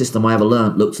 Every test system I ever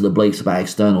learned looked at the beliefs about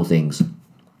external things.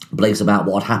 Beliefs about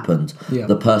what happened,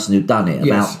 the person who'd done it,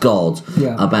 about God,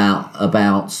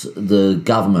 about the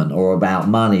government, or about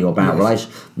money, or about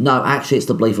relations. No, actually, it's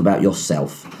the belief about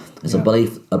yourself. It's a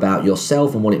belief about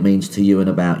yourself and what it means to you and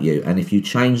about you. And if you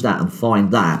change that and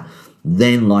find that,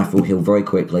 then life will heal very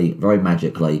quickly, very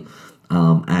magically,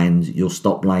 and you'll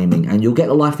stop blaming, and you'll get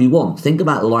the life you want. Think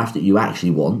about the life that you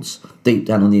actually want, deep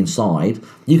down on the inside.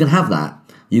 You can have that.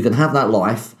 You can have that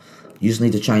life. You just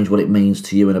need to change what it means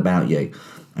to you and about you.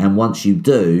 And once you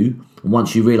do,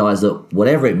 once you realise that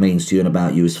whatever it means to you and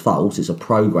about you is false, it's a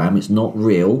program, it's not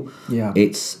real,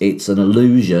 it's an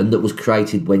illusion that was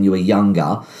created when you were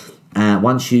younger.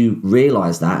 Once you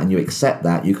realise that and you accept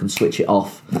that, you can switch it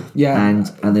off, and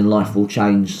then life will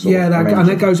change. And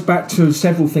that goes back to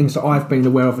several things that I've been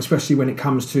aware of, especially when it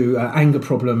comes to anger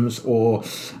problems or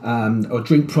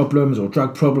drink problems or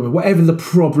drug problem, or whatever the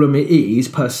problem it is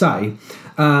per se.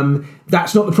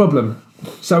 That's not the problem.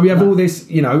 So we have all this,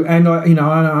 and I do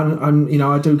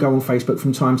go on Facebook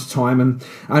from time to time,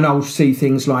 and I'll see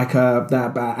things like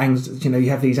that about you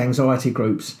have these anxiety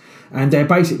groups, and they're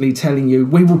basically telling you,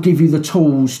 we will give you the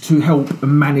tools to help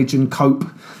and manage and cope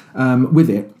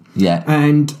with it. Yeah.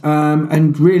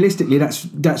 And realistically,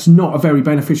 that's not a very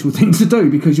beneficial thing to do,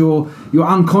 because you're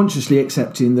unconsciously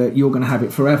accepting that you're going to have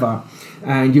it forever.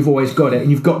 And you've always got it,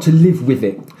 and you've got to live with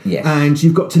it. Yes. And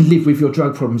you've got to live with your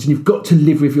drug problems, and you've got to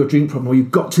live with your drink problem, or you've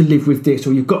got to live with this,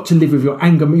 or you've got to live with your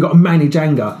anger. You've got to manage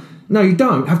anger. No, you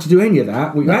don't have to do any of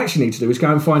that. What you actually need to do is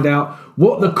go and find out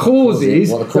what the cause is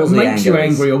that makes you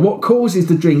angry, or what causes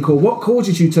the drink, or what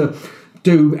causes you to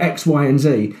do X, Y, and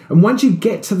Z. And once you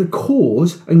get to the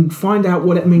cause and find out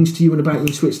what it means to you and about you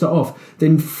and switch that off,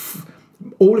 then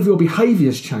all of your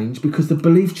behaviours change, because the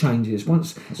belief changes.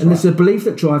 There's a belief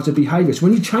that drives the behaviour. So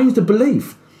when you change the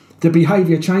belief, the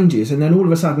behaviour changes, and then all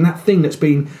of a sudden that thing that's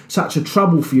been such a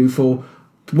trouble for you for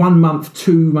 1 month,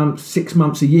 2 months, 6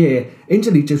 months, a year,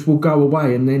 instantly just will go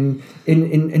away, and then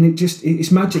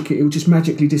it's magic. It will just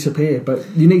magically disappear. But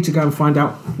you need to go and find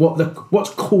out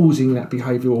what's causing that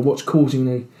behaviour, or what's causing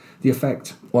the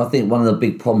effect. Well, I think one of the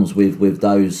big problems with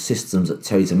those systems that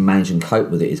tell you to manage and cope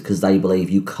with it is because they believe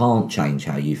you can't change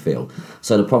how you feel.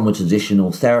 So the problem with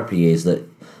traditional therapy is that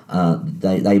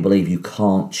they believe you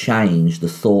can't change the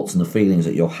thoughts and the feelings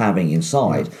that you're having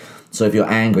inside. So if you're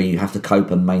angry, you have to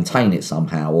cope and maintain it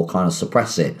somehow, or kind of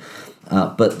suppress it.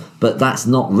 But that's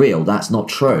not real. That's not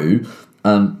true.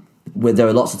 There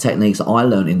are lots of techniques that I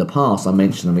learned in the past. I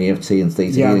mentioned them, EFT and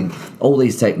theta healing. All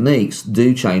these techniques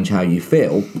do change how you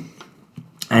feel.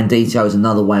 And DTO is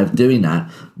another way of doing that,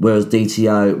 whereas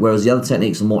the other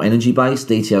techniques are more energy-based,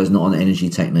 DTO is not an energy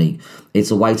technique.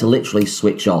 It's a way to literally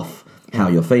switch off how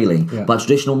you're feeling. Yeah. But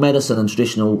traditional medicine and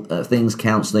traditional things,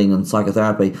 counselling and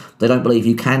psychotherapy, they don't believe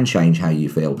you can change how you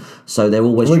feel. So they're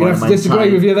always trying to maintain... We're going to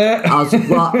disagree with you there. I'm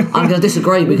going to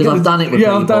disagree because I've done it with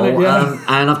people. I've done it,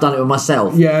 and I've done it with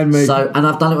myself. Yeah, and me. And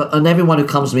I've done it and everyone who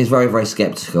comes to me is very, very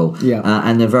sceptical. Yeah.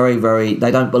 And they're very, very...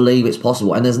 They don't believe it's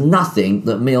possible. And there's nothing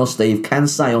that me or Steve can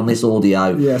say on this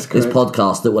audio, this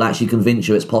podcast, that will actually convince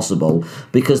you it's possible,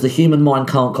 because the human mind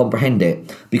can't comprehend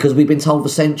it, because we've been told for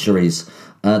centuries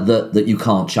that you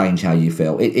can't change how you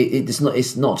feel.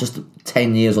 It's not just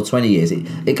 10 years or 20 years.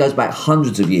 It goes back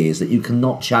hundreds of years that you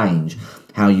cannot change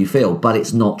how you feel, but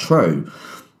it's not true.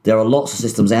 There are lots of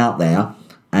systems out there,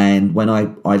 and when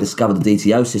I discovered the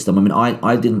DTO system, I mean,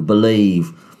 I didn't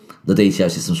believe the DTO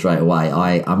system straight away.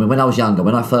 I mean, when I was younger,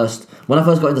 when I first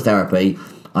got into therapy,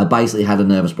 I basically had a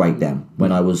nervous breakdown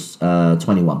when I was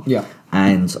 21. Yeah.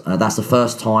 And that's the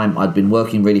first time I'd been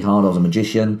working really hard. I was a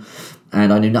magician,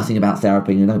 and I knew nothing about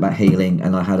therapy, knew nothing about healing,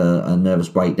 and I had a nervous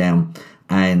breakdown,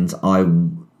 and I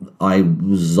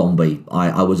was a zombie.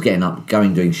 I was getting up,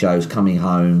 doing shows, coming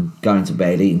home, going to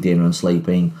bed, eating dinner and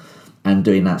sleeping, and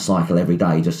doing that cycle every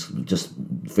day, just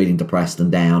feeling depressed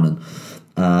and down. And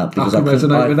because I can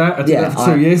resonate with that. I did that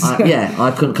for 2 years.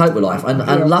 I couldn't cope with life.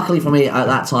 And luckily for me, at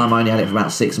that time, I only had it for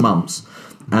about 6 months.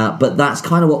 But that's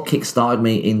kind of what kick-started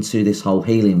me into this whole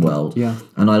healing world. Yeah.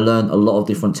 And I learned a lot of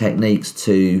different techniques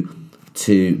to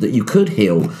that you could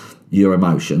heal your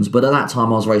emotions. But at that time,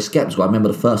 I was very skeptical. I remember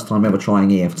the first time ever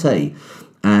trying EFT,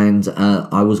 and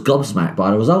I was gobsmacked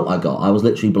by the result I got. I was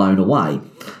literally blown away.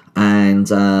 And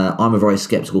I'm a very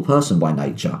skeptical person by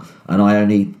nature, and I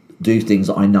only do things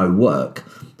that I know work,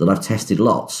 that I've tested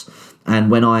lots.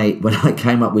 And when I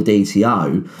came up with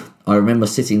DTO, I remember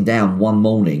sitting down one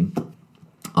morning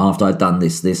after I'd done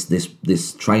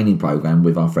this training program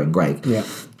with our friend Greg. Yeah.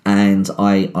 And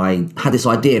I had this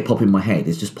idea pop in my head.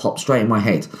 It's just popped straight in my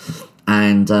head.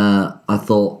 And I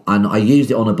thought, and I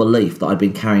used it on a belief that I'd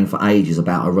been carrying for ages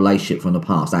about a relationship from the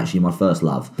past, actually my first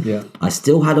love. Yeah. I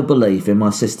still had a belief in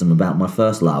my system about my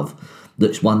first love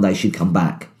that one day she'd come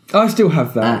back. I still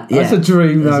have that. Yeah. That's a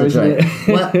dream, though, isn't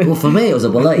it? well, for me, it was a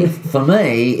belief. For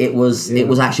me, it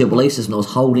was actually a belief system that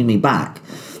was holding me back.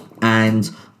 And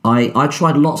I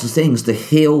tried lots of things to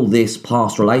heal this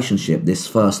past relationship, this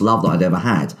first love that I'd ever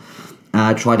had.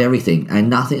 I tried everything, and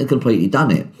nothing had completely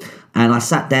done it. And I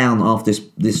sat down after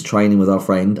this training with our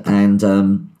friend, and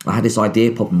I had this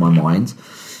idea pop in my mind,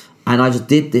 and I just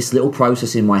did this little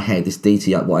process in my head, this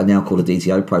DTO, what I now call a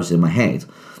DTO process in my head,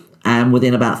 and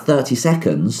within about 30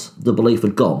 seconds, the belief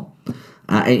had gone.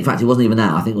 In fact, it wasn't even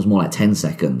that. I think it was more like 10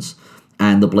 seconds,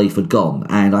 and the belief had gone.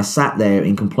 And I sat there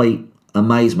in complete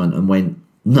amazement and went,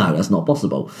 no, that's not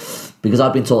possible. Because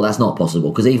I've been taught that's not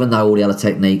possible. Because even though all the other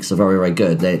techniques are very, very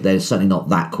good, they're certainly not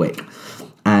that quick.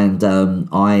 And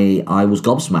I was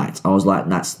gobsmacked. I was like,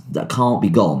 that can't be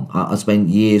gone. I spent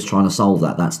years trying to solve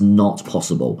that. That's not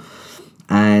possible.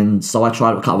 And so I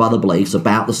tried a couple of other beliefs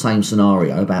about the same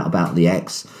scenario, about the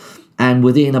ex. And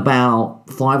within about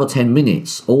 5 or 10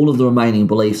 minutes, all of the remaining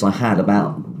beliefs I had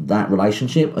about that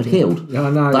relationship had healed. Yeah,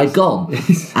 I know. They'd gone.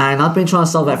 And I've been trying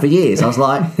to solve that for years. I was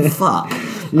like, fuck.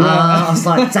 Yeah. I was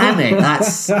like, damn it,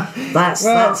 that's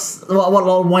what a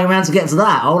long way around to get to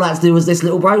that. All I had to do was this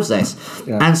little process.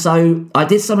 Yeah. And so I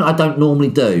did something I don't normally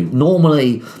do.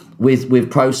 Normally, with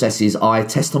processes, I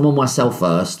test them on myself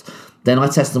first, then I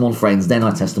test them on friends, then I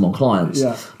test them on clients.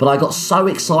 Yeah. But I got so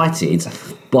excited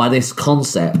by this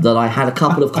concept that I had a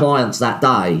couple of clients that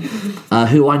day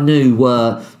who I knew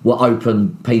were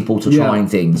open people to trying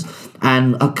things.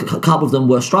 And a couple of them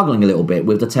were struggling a little bit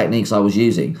with the techniques I was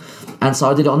using. And so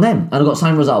I did it on them, and I got the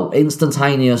same result: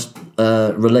 instantaneous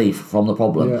relief from the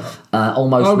problem,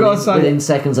 almost within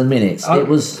seconds and minutes. It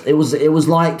was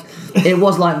like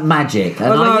magic.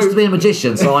 And I used to be a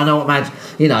magician, so I know what magic.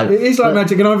 You know, it is like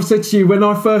magic. And I've said to you, when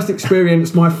I first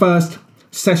experienced my first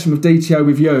session with DTO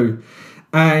with you,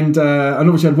 and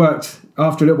obviously I'd worked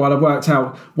after a little while. I worked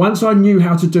out once I knew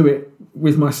how to do it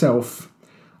with myself.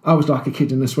 I was like a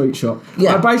kid in a sweet shop.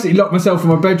 Yeah. I basically locked myself in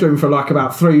my bedroom for like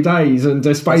about 3 days and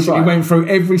just basically went through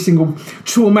every single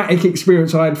traumatic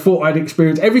experience I had thought I'd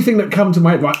experienced. Everything that come to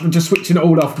my head, right, just switching it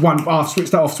all off. Switch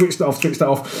that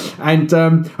off. And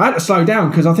I had to slow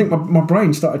down because I think my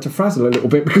brain started to frazzle a little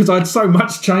bit because I had so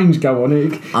much change go on.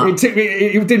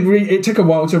 It took a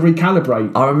while to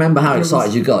recalibrate. I remember how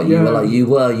excited you got. You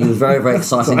were very, very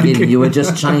excited. You were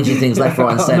just changing things left,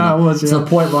 right and centre. To the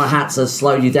point where I had to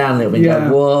slow you down a little bit and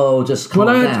go, whoa. Just calm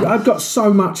down. I've got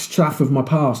so much stuff of my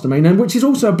past. I mean, and which is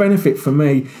also a benefit for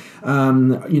me.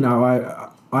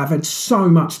 I've had so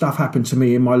much stuff happen to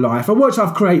me in my life, and which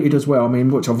I've created as well. I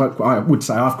mean, I would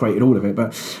say I've created all of it, but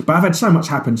I've had so much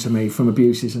happen to me from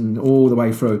abuses and all the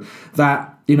way through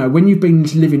that, when you've been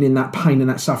living in that pain and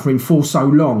that suffering for so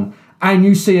long, and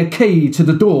you see a key to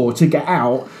the door to get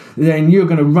out, then you're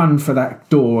going to run for that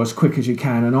door as quick as you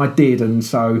can, and I did. And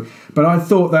so, but I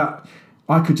thought that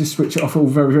I could just switch it off all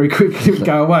very, very quickly and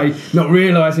go away, not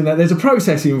realising that there's a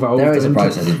process involved. There is a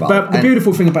process involved. But the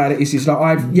beautiful thing about it is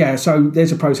like so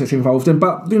there's a process involved.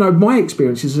 But my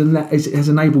experience has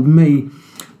enabled me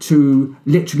to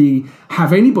literally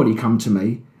have anybody come to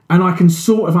me, and I can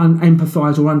sort of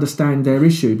empathise or understand their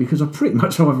issue because I've pretty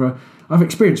much I've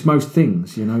experienced most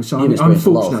things, So I'm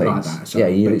fortunate like that. So,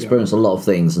 you've experienced a lot of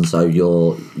things, and so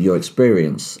your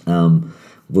experience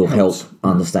will help Helps.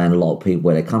 understand a lot of people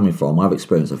where they're coming from. I've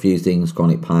experienced a few things: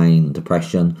 chronic pain,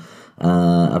 depression.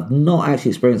 I've not actually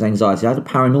experienced anxiety. I had a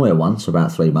paranoia once for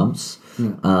about 3 months,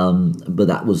 but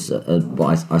that was.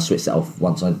 But I switched it off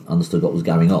once I understood what was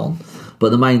going on. But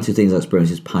the main two things I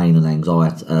experienced is pain and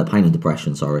anxiety, pain and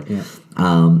depression. Sorry, Yeah.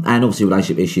 and obviously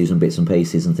relationship issues and bits and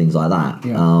pieces and things like that.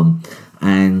 Yeah.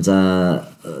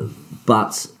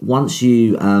 But once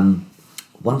you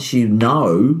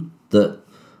know that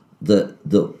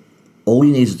all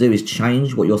you need to do is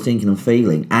change what you're thinking and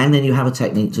feeling, and then you have a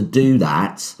technique to do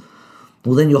that.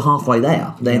 Well, then you're halfway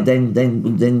there.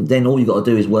 Then all you got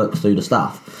to do is work through the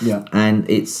stuff. Yeah. And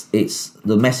it's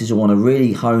the message I want to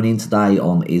really hone in today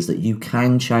on is that you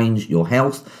can change your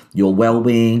health, your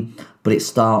well-being, but it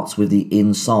starts with the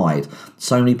inside.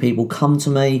 So many people come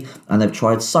to me and they've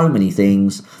tried so many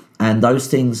things, and those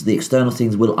things, the external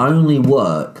things, will only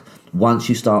work once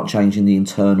you start changing the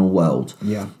internal world.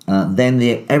 Yeah. Then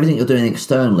everything you're doing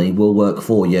externally will work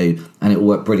for you, and it will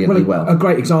work brilliantly well. A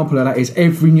great example of that is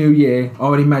every new year, I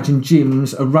would imagine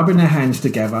gyms are rubbing their hands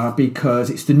together because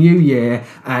it's the new year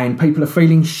and people are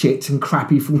feeling shit and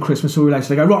crappy from Christmas or related.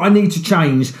 They go, right, I need to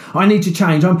change.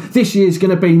 This year's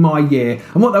going to be my year.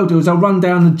 And what they'll do is they'll run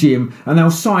down the gym and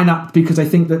they'll sign up because they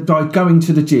think that by going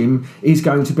to the gym is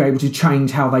going to be able to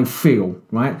change how they feel,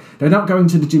 right? They're not going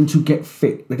to the gym to get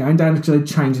fit. They're going down to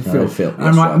change the feel.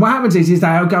 And what happens is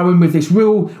they'll go in with this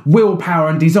real willpower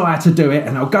and desire to do it,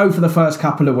 and they'll go for the first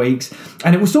couple of weeks,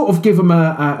 and it will sort of give them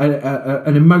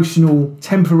an emotional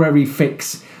temporary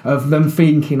fix of them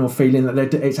thinking or feeling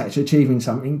that it's actually achieving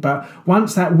something. But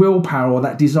once that willpower or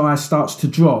that desire starts to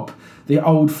drop, the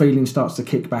old feeling starts to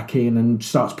kick back in and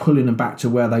starts pulling them back to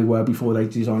where they were before they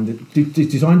designed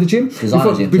the gym.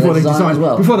 Before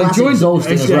they joined.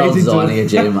 Exhausting as well, designing a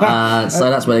gym. So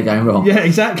that's where they're going wrong. Yeah,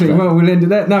 exactly. Yeah. Well, we'll end it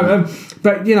there. No,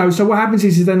 but so what happens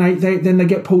is then they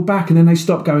get pulled back and then they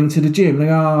stop going to the gym. They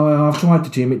go, oh, I've tried the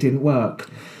gym, it didn't work.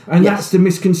 And that's the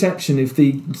misconception of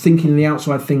the thinking the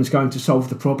outside thing's going to solve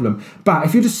the problem. But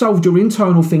if you just solved your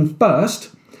internal thing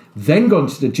first, then gone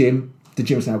to the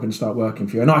gym's now going to start working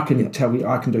for you. And I can tell you,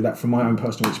 I can do that from my own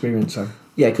personal experience. So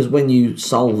yeah, because when you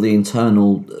solve the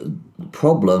internal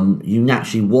problem, you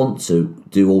naturally want to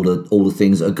do all the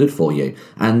things that are good for you,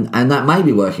 and that may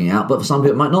be working out, but for some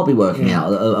people it might not be working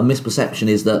out. A misperception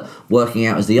is that working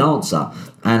out is the answer,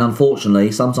 and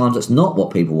unfortunately sometimes it's not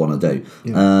what people want to do.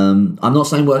 I'm not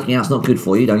saying working out's not good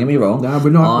for you, don't get me wrong. No,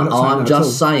 we're not. I'm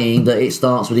just saying that it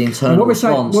starts with the internal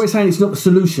response. What we're saying, it's not the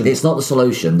solution. It's not the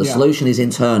solution. The solution is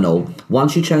internal.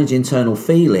 Once you change the internal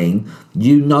feeling,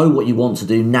 you know what you want to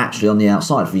do naturally on the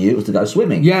outside. For you, it was to go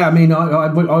swimming. Yeah, I mean, I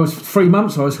was 3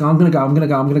 months. I was going, I'm going to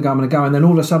go, and then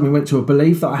all of a sudden we went to a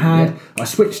belief that I had. Yeah. I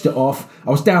switched it off. I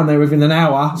was down there within an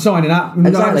hour signing up, and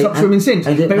I haven't stopped swimming since.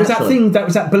 But it was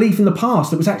that belief in the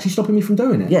past that was actually stopping me from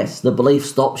doing it. Yes, the belief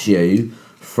stops you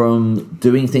from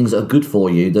doing things that are good for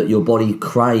you, that your body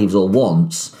craves or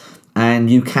wants. And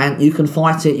you can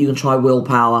fight it. You can try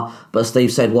willpower, but as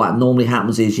Steve said, what normally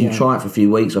happens is you try it for a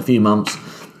few weeks or a few months,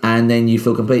 and then you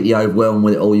feel completely overwhelmed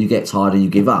with it all. You get tired and you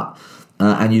give up.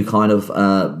 And you kind of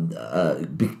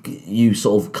you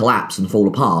sort of collapse and fall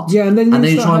apart. Yeah, and then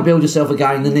you try and build yourself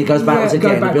again, and then it goes backwards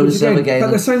again. And build yourself again. But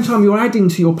at the same time, you're adding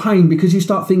to your pain because you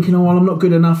start thinking, "Oh, well, I'm not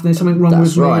good enough. There's something wrong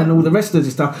with me, and all the rest of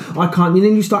this stuff. I can't." And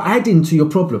then you start adding to your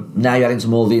problem. Now you're adding to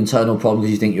more of the internal problem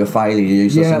because you think you're a failure, you're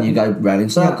useless, and you go round in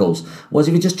circles. Whereas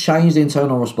if you just change the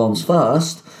internal response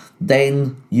first,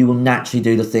 then you will naturally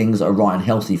do the things that are right and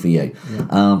healthy for you.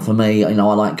 Yeah. For me, I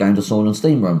like going to sauna and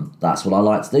steam room. That's what I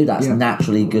like to do. That's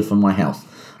naturally good for my health.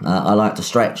 I like to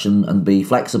stretch and be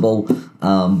flexible,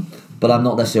 but I'm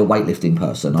not necessarily a weightlifting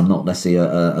person. I'm not necessarily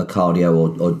a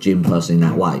cardio or gym person in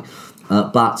that way.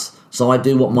 So I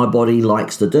do what my body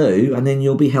likes to do, and then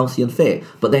you'll be healthy and fit.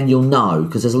 But then you'll know,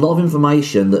 because there's a lot of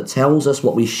information that tells us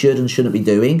what we should and shouldn't be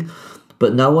doing,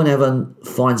 but no one ever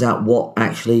finds out what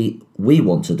actually we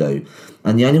want to do.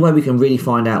 And the only way we can really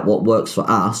find out what works for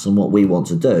us and what we want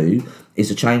to do is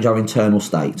to change our internal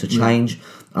state, to change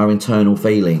our internal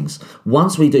feelings.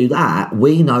 Once we do that,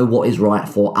 we know what is right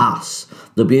for us.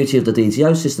 The beauty of the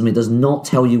DTO system, it does not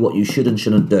tell you what you should and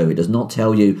shouldn't do. It does not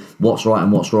tell you what's right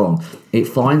and what's wrong. It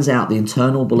finds out the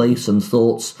internal beliefs and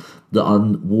thoughts that are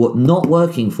not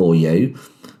working for you,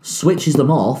 switches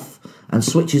them off, and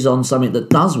switches on something that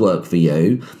does work for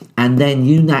you, and then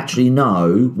you naturally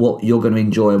know what you're going to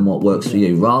enjoy and what works for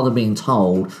you, rather than being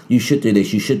told you should do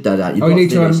this, you should do that. You need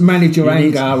to manage your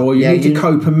anger, or you need to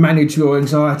cope and manage your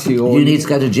anxiety, or you need to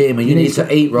go to the gym, and you need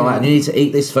to eat right, and you need to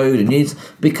eat this food, and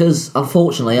because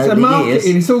unfortunately over the years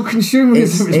it's all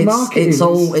consumerism, it's marketing.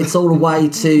 It's all a way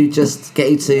to just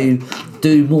get you to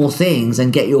do more things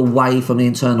and get you away from the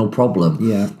internal problem.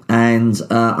 Yeah. And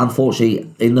unfortunately,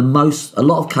 in a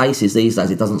lot of cases these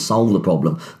days, it doesn't solve the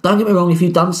problem. Don't get me wrong, if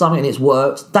you've done something and it's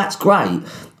worked, that's great.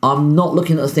 I'm not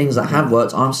looking at the things that have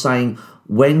worked. I'm saying,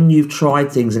 when you've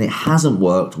tried things and it hasn't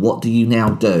worked, what do you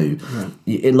now do?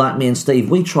 Like me and Steve,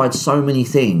 we tried so many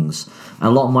things. And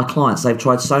a lot of my clients, they've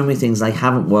tried so many things, they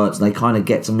haven't worked, and they kind of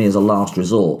get to me as a last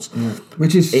resort. Yeah.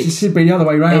 Which is, it should be the other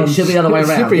way around. It should be the other way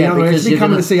around. Because you're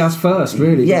coming to see us first,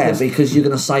 really. Yeah, because you're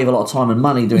going to save a lot of time and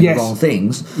money doing the wrong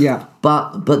things. Yeah.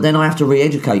 But then I have to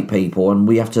re-educate people, and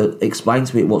we have to explain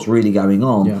to people what's really going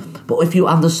on. Yeah. But if you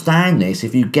understand this,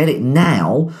 if you get it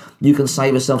now, you can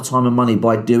save yourself time and money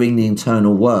by doing the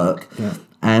internal work. Yeah.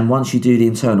 And once you do the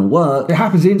internal work, it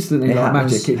happens instantly, like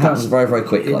magic. It happens very, very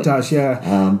quickly. It does,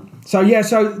 yeah. So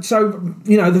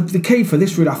you know, the key for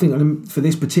this, really, I think, for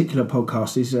this particular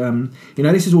podcast is, you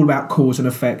know, this is all about cause and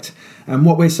effect. And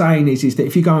what we're saying is that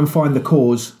if you go and find the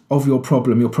cause of your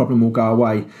problem will go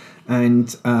away. And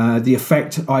the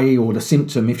effect, i.e., or the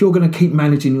symptom, if you're going to keep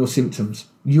managing your symptoms,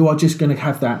 you are just going to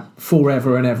have that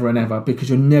forever and ever and ever, because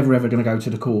you're never ever going to go to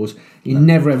the cause. You're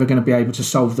never ever going to be able to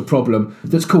solve the problem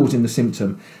that's causing the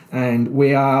symptom. And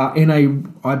we are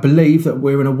I believe that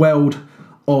we're in a world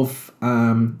of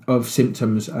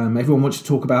symptoms. Everyone wants to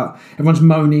talk about. Everyone's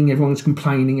moaning. Everyone's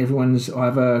complaining. Everyone's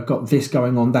either got this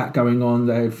going on, that going on.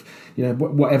 They've, you know,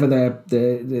 whatever they're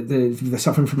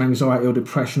suffering from anxiety or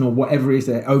depression or whatever it is,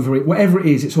 they're over it. Whatever it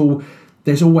is, it's all.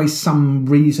 There's always some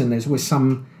reason. There's always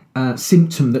some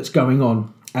symptom that's going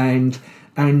on, and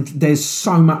there's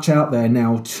so much out there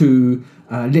now to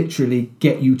literally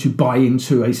get you to buy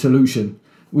into a solution.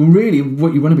 Well, really,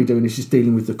 what you want to be doing is just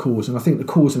dealing with the cause, and I think the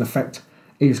cause and effect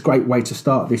is a great way to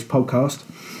start this podcast.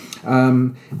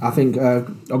 I think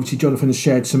obviously Jonathan has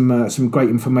shared some great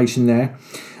information there,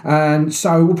 and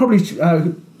so we'll probably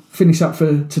finish up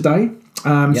for today.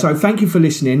 So thank you for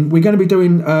listening. We're going to be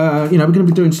doing, we're going to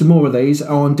be doing some more of these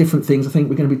on different things. I think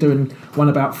we're going to be doing one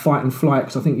about fight and flight,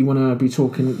 because I think you want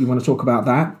to talk about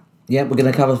that. Yeah, we're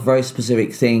going to cover very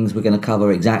specific things. We're going to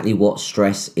cover exactly what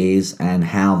stress is and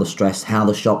how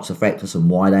the shocks affect us and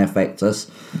why they affect us.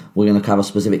 We're going to cover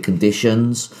specific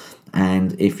conditions,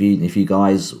 and if you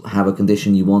guys have a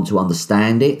condition, you want to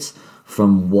understand it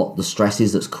from what the stress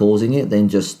is that's causing it, then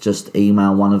just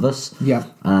email one of us. Yeah.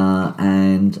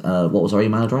 And what was our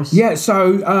email address? Yeah,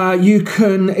 so you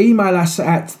can email us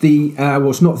at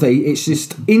it's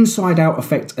just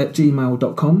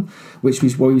insideouteffect@gmail.com, which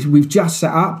is what we've just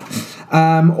set up.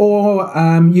 Or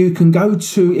you can go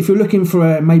to, if you're looking for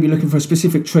a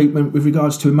specific treatment with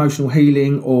regards to emotional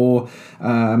healing or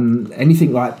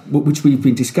anything like which we've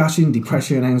been discussing,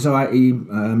 depression, anxiety,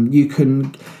 you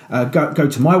can go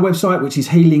to my website, which is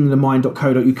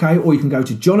healingthemind.co.uk, or you can go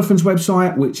to Jonathan's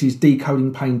website, which is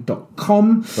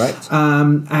decodingpain.com. Right.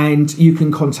 And you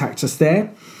can contact us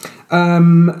there.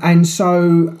 And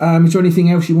so, is there anything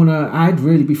else you want to add,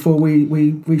 really, before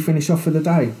we finish off for the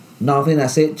day? No, I think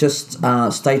that's it. Just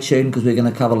stay tuned, because we're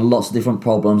going to cover lots of different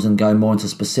problems and go more into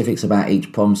specifics about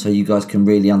each problem, so you guys can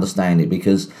really understand it,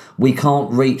 because we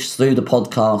can't reach through the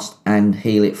podcast and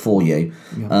heal it for you.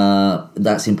 Yeah.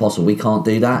 That's impossible. We can't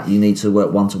do that. You need to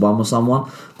work one-to-one with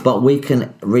someone. But we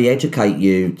can re-educate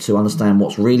you to understand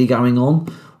what's really going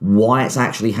on, why it's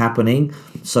actually happening.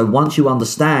 So once you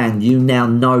understand, you now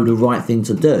know the right thing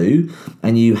to do,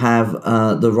 and you have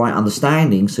the right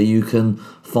understanding, so you can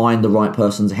find the right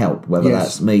person to help, whether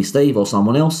that's me, Steve, or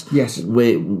someone else. Yes.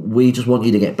 We just want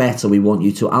you to get better. We want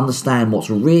you to understand what's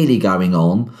really going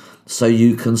on, so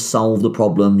you can solve the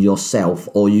problem yourself,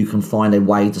 or you can find a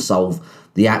way to solve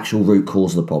the actual root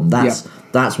cause of the problem.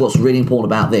 That's what's really important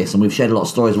about this, and we've shared a lot of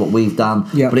stories of what we've done,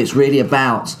 but it's really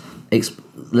about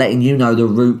letting you know the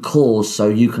root cause, so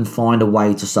you can find a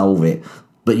way to solve it.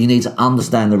 But you need to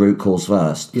understand the root cause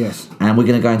first. Yes. And we're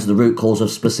going to go into the root cause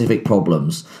of specific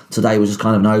problems. Today was just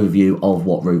kind of an overview of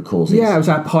what root cause is. Yeah, it was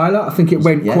our pilot. I think it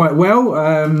went quite well.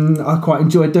 I quite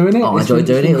enjoyed doing it. I enjoyed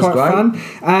doing it. It was quite great. Fun.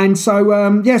 And so,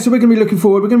 so we're going to be looking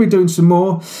forward. We're going to be doing some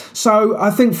more. So I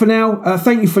think for now,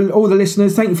 thank you for all the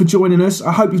listeners. Thank you for joining us.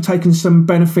 I hope you've taken some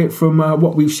benefit from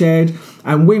what we've shared.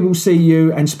 And we will see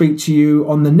you and speak to you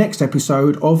on the next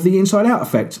episode of The Inside Out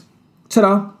Effect.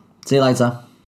 Ta-da. See you later.